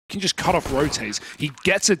can just cut off rotates. He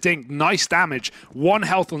gets a dink, nice damage, 1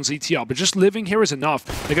 health on ZTR, but just living here is enough.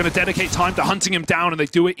 They're going to dedicate time to hunting him down, and they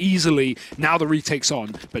do it easily. Now the retake's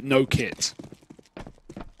on, but no kit.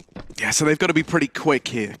 Yeah, so they've got to be pretty quick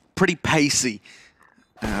here, pretty pacey.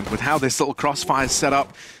 And with how this little crossfire's set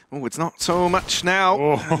up, oh, it's not so much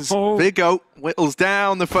now. As Vigo whittles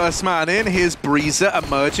down the first man in. Here's Breezer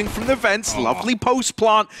emerging from the vents. Lovely post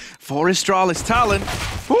plant for Astralis Talon.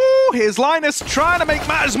 Ooh, here's Linus trying to make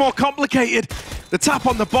matters more complicated. The tap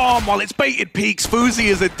on the bomb while it's baited peaks. Fuzi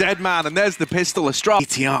is a dead man, and there's the pistol. Astralis.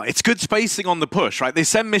 ETR, it's good spacing on the push, right? They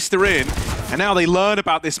send Mr. in, and now they learn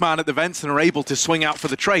about this man at the vents and are able to swing out for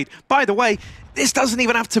the trade. By the way, this doesn't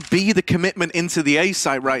even have to be the commitment into the A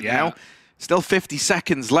site right now. Still 50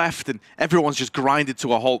 seconds left, and everyone's just grinded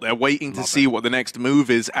to a halt. They're waiting to see what the next move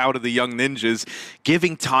is out of the young ninjas,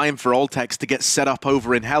 giving time for Oltex to get set up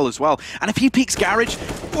over in hell as well. And if he peeks Garage...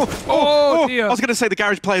 I was going to say the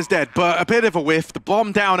Garage player's dead, but a bit of a whiff. The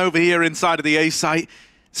bomb down over here inside of the A site.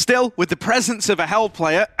 Still, with the presence of a hell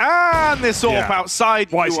player, and this AWP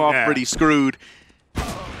outside, you are pretty screwed.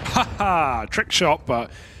 Haha, trick shot, but...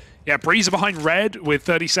 yeah, Breezer behind red with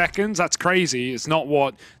 30 seconds. That's crazy. It's not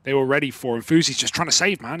what they were ready for. And Fuzi's just trying to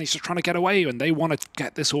save, man. He's just trying to get away, and they want to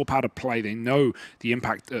get this AWP out of play. They know the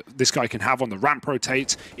impact that this guy can have on the ramp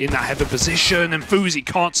rotates in that header position, and Fuzi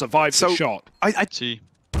can't survive the shot.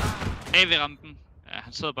 Af ved rampen. Ja,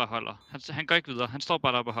 han sidder bare og holder. Han går ikke videre. Han står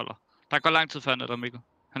bare deroppe og holder. Der går lang tid før han er der, Mikko.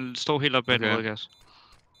 Han står helt oppe bag den røde gas.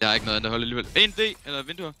 Jeg har ikke noget andet at holde alligevel. En D, eller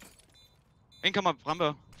vinduer. En kommer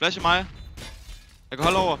fremme. Flash i mig. Jeg kan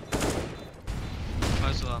holde over.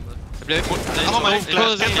 Højre side rampe. Jeg bliver ikke rundt. Kommer mig ikke.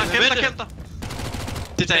 Kæmp dig.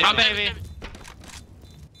 Det tager jeg. Bagved.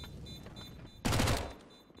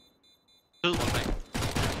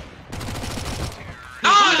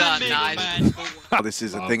 This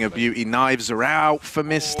is a thing of beauty. Knives are out for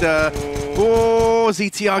Mr. Oh,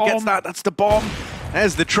 ZTR gets that. That's the bomb.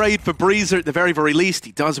 There's the trade for Breezer at the very, very least.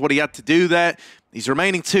 He does what he had to do there. These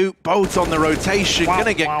remaining two, both on the rotation,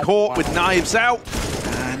 gonna get caught with knives out.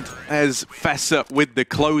 And there's Fessa with the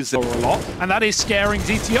closer. And that is scaring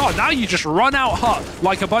ZTR. Now you just run out hut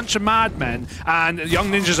like a bunch of madmen, and Young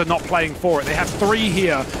Ninjas are not playing for it. They have 3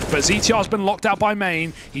 here, but ZTR's been locked out by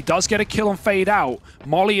main. He does get a kill and fade out.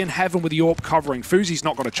 Molly in heaven with the AWP covering. Fuzi's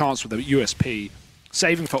not got a chance with the USP.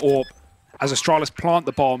 Saving for AWP as Astralis plant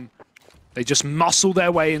the bomb. They just muscle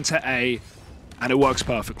their way into A, and it works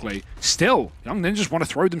perfectly. Still, Young Ninjas want to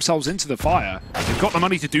throw themselves into the fire. They've got the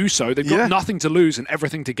money to do so. They've got nothing to lose and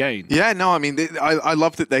everything to gain. Yeah, no, I mean, I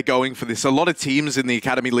love that they're going for this. A lot of teams in the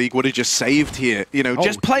Academy League would have just saved here. You know,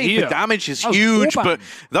 just playing for damage is huge, but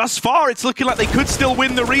thus far it's looking like they could still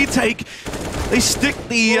win the retake. They stick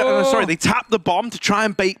the, they tap the bomb to try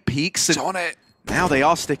and bait peaks. It's on it. Now they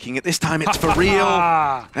are sticking it. This time it's for real.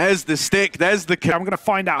 There's the stick. There's the kill. I'm going to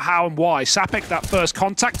find out how and why. Sapek, that first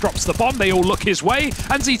contact, drops the bomb. They all look his way,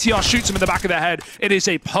 and ZTR shoots him in the back of their head. It is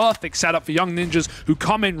a perfect setup for Young Ninjas, who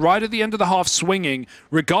come in right at the end of the half swinging.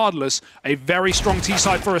 Regardless, a very strong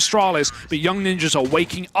T-side for Astralis, but Young Ninjas are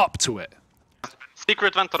waking up to it.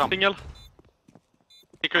 Secret väntar dem. Singel.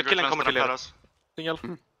 Secret killen kommer till er. Singel.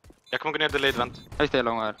 Jag kommer gå ner delayed vent. Just det,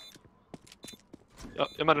 långa här. Ja,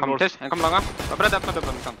 jag med den norr. Han kommer långa. Var beredd att öppna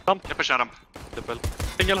dubbeln. Ramp. Jag pushar ramp. Dubbel.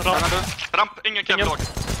 Singel, ramp. Ramp, ingen kevlog.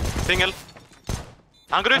 Singel.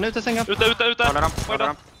 Han går ut. Han är ute, singel. Ute. Håller ramp, håller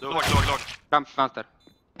ramp. Låg. Ramp, vänster.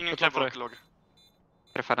 Ingen kevlog.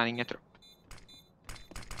 Träffar han inget, tror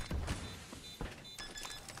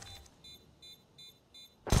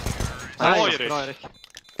jag. Bra, Erik.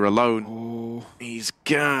 We're alone. Ooh.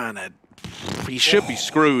 He should be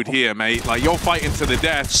screwed here, mate. Like, you're fighting to the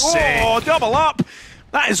death. Oh, double up!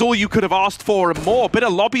 That is all you could have asked for and more. Bit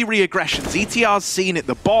of lobby re-aggression. ETR's seen it.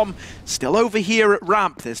 The bomb still over here at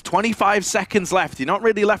ramp. There's 25 seconds left. You're not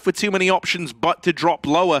really left with too many options but to drop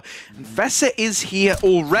lower. And Fessa is here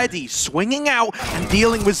already, swinging out and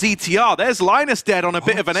dealing with ZTR. There's Linus dead on a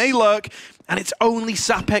bit of an A-lurk. And it's only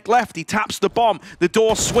Sapek left. He taps the bomb. The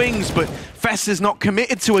door swings, but Fessa's not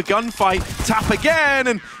committed to a gunfight. Tap again,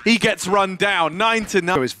 and he gets run down.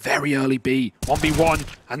 9-9. It was very early B, 1v1,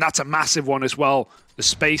 and that's a massive one as well. The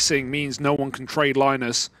spacing means no one can trade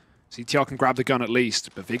Linus. ZTR can grab the gun at least,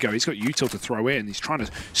 but Vigo, he's got util to throw in. He's trying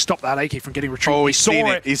to stop that AK from getting retrieved. Oh, he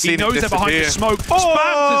saw it. He knows they're behind the smoke.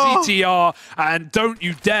 Spam to ZTR, and don't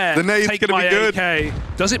you dare take my AK.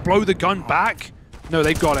 Does it blow the gun back? No,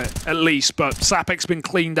 they've got it, at least, but Sapek's been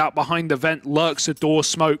cleaned out behind the vent, lurks a door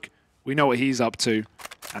smoke. We know what he's up to.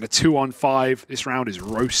 And a 2-on-5. This round is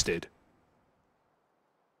roasted.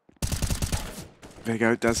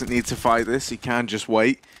 Vigo doesn't need to fight this. He can just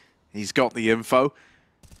wait. He's got the info.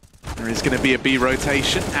 There is going to be a B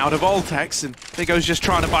rotation out of Oltex, and Vigo's just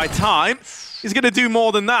trying to buy time. He's going to do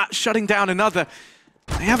more than that, shutting down another.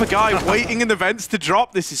 They have a guy waiting in the vents to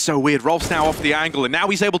drop. This is so weird. Rolf's now off the angle, and now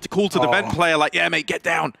he's able to call to the vent player like, yeah, mate, get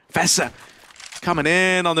down. Fessa coming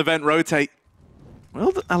in on the vent rotate.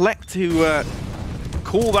 Will elect to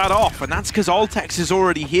call that off, and that's because Oltex is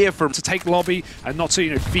already here for him to take lobby and not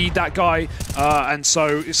to, feed that guy. And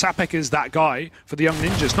so Sapek is that guy for the Young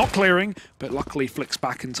Ninjas. Not clearing, but luckily flicks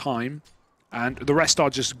back in time. And the rest are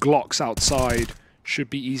just Glocks outside. Should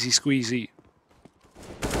be easy squeezy.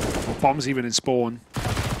 Or bombs even in spawn.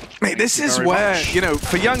 Mate, this is where,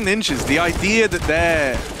 for Young Ninjas, the idea that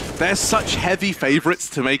they're such heavy favorites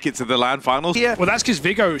to make it to the LAN finals. Yeah. Well, that's because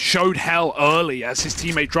Vigo showed hell early as his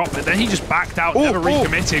teammate dropped it. Then he just backed out, never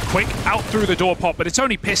recommitted. Quick out through the door pop, but it's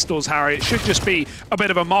only pistols, Harry. It should just be a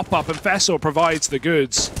bit of a mop-up, and Fessor provides the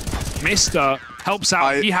goods. Mister helps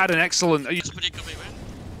out. He had an excellent...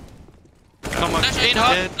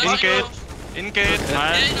 In-gate.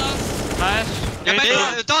 Nice.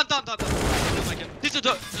 Done. Disse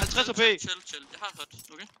 50 HP. Chill. Jeg har hørt,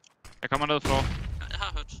 okay? Jeg kommer ned for. Jeg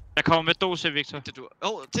har hørt. Jeg kommer med dose, Victor. Det du.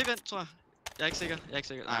 T-vent, tror jeg. Jeg er ikke sikker.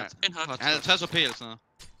 Nej. En hørt. 50 HP eller sådan noget.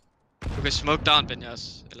 Du kan smoke down, Benjas.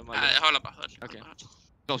 Eller Nej, jeg holder bare hørt. Okay. Det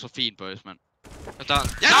går så fint, boys, man. Down.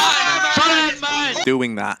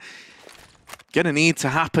 Doing that. Gonna need to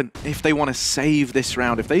happen if they want to save this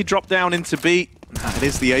round. If they drop down into B, it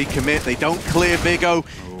is the A commit. They don't clear Vigo.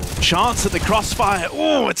 Chance at the crossfire.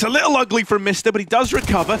 Oh, it's a little ugly from Mister, but he does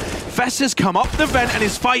recover. Fesser's come up the vent and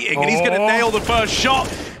is fighting, and he's going to nail the first shot.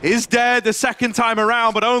 Is dead the second time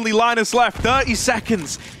around, but only Linus left. 30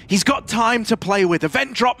 seconds. He's got time to play with. A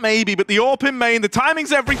vent drop maybe, but the AWP in main, the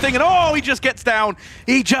timing's everything, and he just gets down.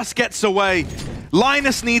 He just gets away.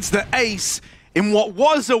 Linus needs the ace in what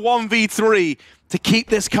was a 1v3 to keep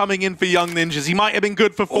this coming in for Young Ninjas. He might have been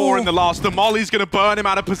good for 4 in the last. The Molly's going to burn him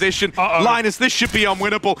out of position. Linus, this should be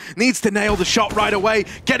unwinnable. Needs to nail the shot right away.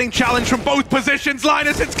 Getting challenged from both positions.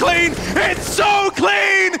 Linus, it's clean. It's so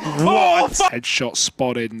clean. Headshot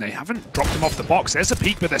spotted, and they haven't dropped him off the box. There's a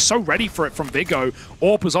peek, but they're so ready for it from Vigo.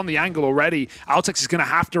 AWP was on the angle already. Altex is going to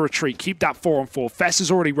have to retreat. Keep that 4-on-4. Fess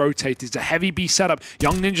has already rotated. It's a heavy B setup.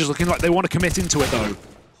 Young Ninjas looking like they want to commit into it, though.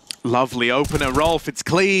 Lovely opener, Rolf. It's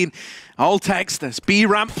clean. Oltex, this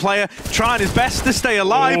B-ramp player, trying his best to stay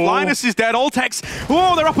alive. Linus is dead. Oltex,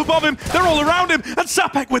 they're up above him. They're all around him. And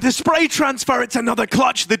Sapek with the spray transfer. It's another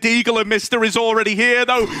clutch. The Deagle and Mister is already here,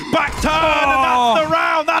 though. Back turn, and that's the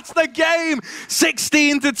round. That's the game.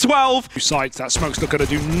 16-12. Two sides. That smoke's not going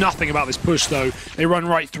to do nothing about this push, though. They run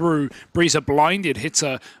right through. Breezer blinded, hits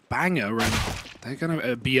a banger, and they're going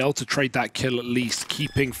to be able to trade that kill at least,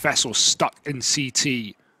 keeping Fessel stuck in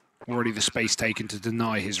CT. Already the space taken to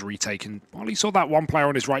deny his retake, and while he saw that one player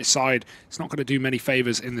on his right side, it's not going to do many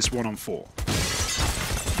favors in this 1-on-4.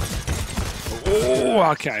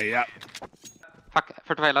 Okay, yeah. Fuck,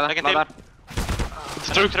 45 laddar.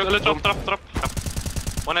 Truck.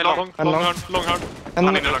 One är lång. Lång hörn.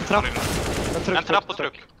 Han är lång. En trapp och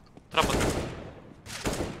truck.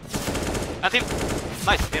 En till.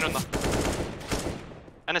 Nice, det är en runda.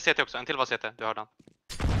 En är CT också, en till var CT, du hörde han.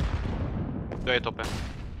 Du är i toppen.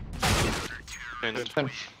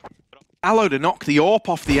 Allo to knock the AWP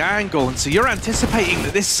off the angle, and so you're anticipating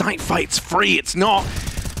that this site fight's free. It's not.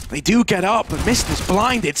 They do get up, but Mister's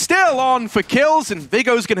blinded. Still on for kills, and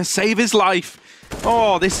Vigo's going to save his life.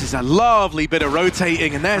 Oh, this is a lovely bit of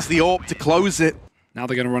rotating, and there's the AWP to close it. Now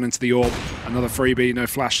they're going to run into the AWP. Another freebie, no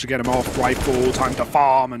flash to get him off. Rifle, time to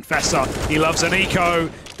farm, and Fessa, he loves an eco.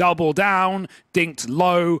 Double down, dinked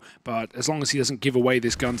low, but as long as he doesn't give away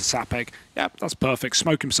this gun to Sapek, yeah, that's perfect.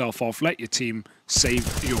 Smoke himself off, let your team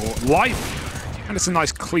save your life. And it's a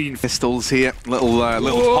nice clean... Pistols here, little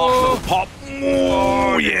pop.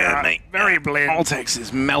 Oh, yeah, mate. Very bland. Oltex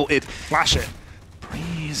is melted. Flash it.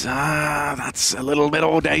 That's a little bit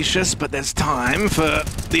audacious, but there's time for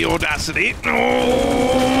the audacity.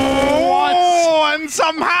 And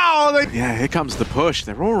somehow yeah, here comes the push.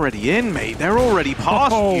 They're already in, mate. They're already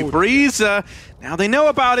past you, Breezer. Now they know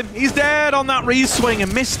about him. He's dead on that re-swing,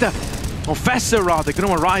 and Fessa rather, going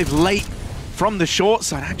to arrive late from the short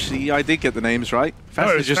side. Actually, I did get the names right.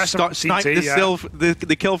 Fessa just sniped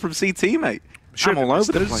the kill from CT, mate. I'm all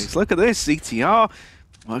over the place. Look at this, CTR.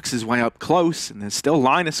 Works his way up close, and there's still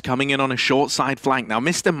Linus coming in on a short side flank. Now,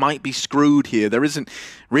 Mister might be screwed here. There isn't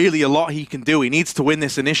really a lot he can do. He needs to win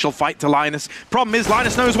this initial fight to Linus. Problem is,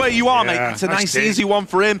 Linus knows where you are, mate. It's a nice easy one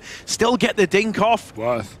for him. Still get the dink off.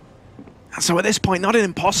 Worth. So at this point, not an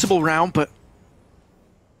impossible round, but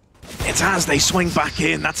It's as they swing back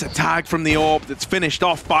in. That's a tag from the orb that's finished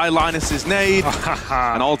off by Linus's nade.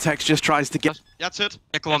 And Alltex just tries to get... Jeg er tæt.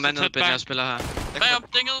 Jeg kommer mand ned, Ben, jeg spiller her. Bagom,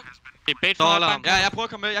 dinget. Det er bait for mig. Ja, jeg prøver at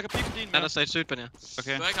komme med. Jeg kan pikke din. Ja. Han er stadig sødt, Ben, ja.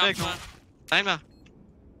 Okay. Du er ikke ramt mig. Der er en mere.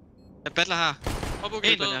 Jeg battler her. Op og En,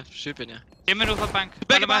 Ben, gældet. ja. Sygt, Ben, ja. 10 minutter for bank.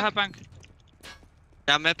 Begge Bare her bank.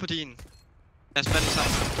 Jeg er med på din. Lad os batte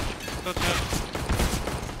sammen.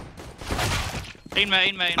 En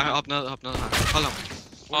med. Hop ned her. Hold ham.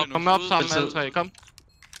 Kom op sammen alle tre, kom.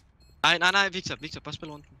 Nej, Victor, bare spil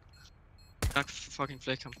rundt. Nok fucking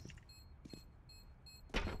flæk ham.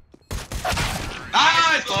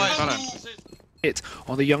 Hit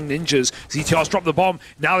on the young ninjas. ZTR's dropped the bomb.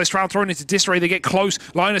 Now this round thrown into disarray. They get close.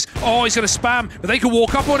 Linus, oh, he's going to spam, but they can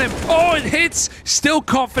walk up on him. Oh, it hits. Still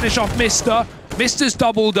can't finish off Mister. Mister's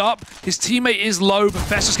doubled up. His teammate is low, but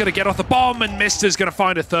Fester's going to get off the bomb, and Mister's going to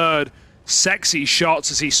find a third. Sexy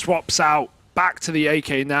shots as he swaps out. Back to the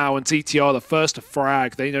AK now, and ZTR the first to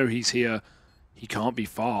frag. They know he's here. He can't be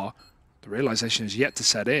far. The realization is yet to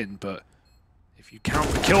set in, but if you count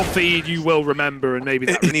the kill feed, you will remember, and maybe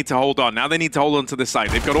that... They need to hold on. Now they need to hold on to this side.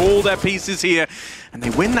 They've got all their pieces here, and they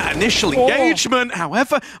win that initial engagement.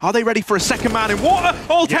 However, are they ready for a second man in water?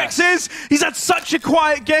 Alltex is. He's had such a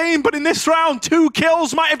quiet game, but in this round, 2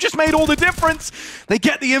 kills might have just made all the difference. They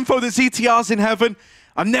get the info that ZTR's in heaven.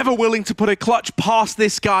 I'm never willing to put a clutch past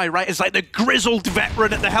this guy, right? It's like the grizzled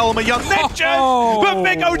veteran at the helm of young ninjas, but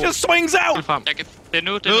Viggo just swings out. Det er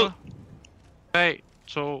nu. 3,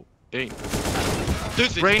 2, 1.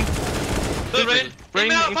 Rain.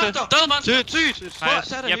 Rain, Død, mand! Sygt!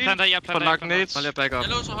 Jeg planter. Får lagt nade. Hold lige back up. Jeg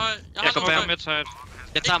låser høj. Jeg går bag høj. midt-side.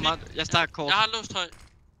 Jeg tager meget. Jeg starter kort. Jeg har låst høj.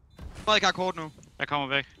 Jeg ikke har kort nu. Jeg kommer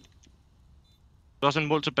væk. Du har også en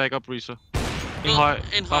mål til backup, Reezer. En høj.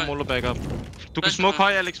 Bare mål og backup. Du kan smukke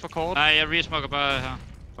høj, Alex, for kort. Nej, jeg resmokker bare her.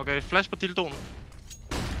 Okay, flash på dildoen.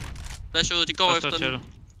 Flash ud, de går efter den.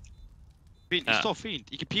 Fint, det står fint.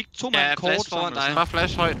 I kan peek 2 mand kort foran dig. Bare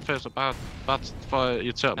flash højt, Fester. Bare for at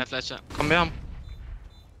irritere dem. Ja, flash, ja. Kom med ham.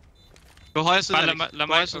 Gå højre side, Alex. Lad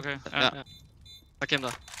mig, okay. Ja. Så gem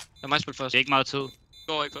dig. Lad mig spille først. Det er ikke meget tid. Det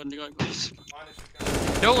går ikke for den.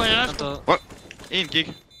 Jo, jeg er sgu. En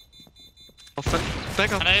gik.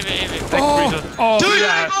 Back up. Han er AV.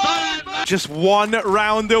 Just one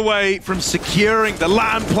round away from securing the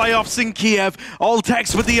LAN playoffs in Kiev.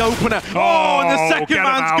 Alltex with the opener. Oh, and the second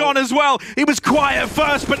man's gone as well. He was quiet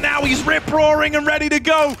first, but now he's rip-roaring and ready to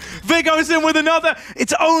go. Viggo's in with another.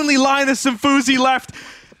 It's only Linus and Fuzi left.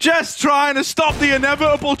 Just trying to stop the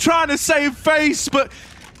inevitable, trying to save face, but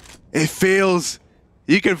it feels...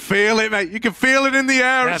 You can feel it, mate. You can feel it in the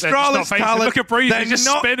air. Astralis talent. Look at Breeze, they're just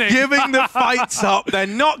not spinning. giving the fights up.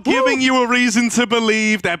 They're not giving you a reason to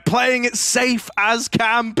believe. They're playing it safe as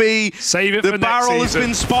can be. Save it the for barrel next has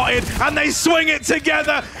been spotted, and they swing it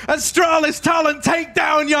together. Astralis talent take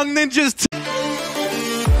down young ninjas.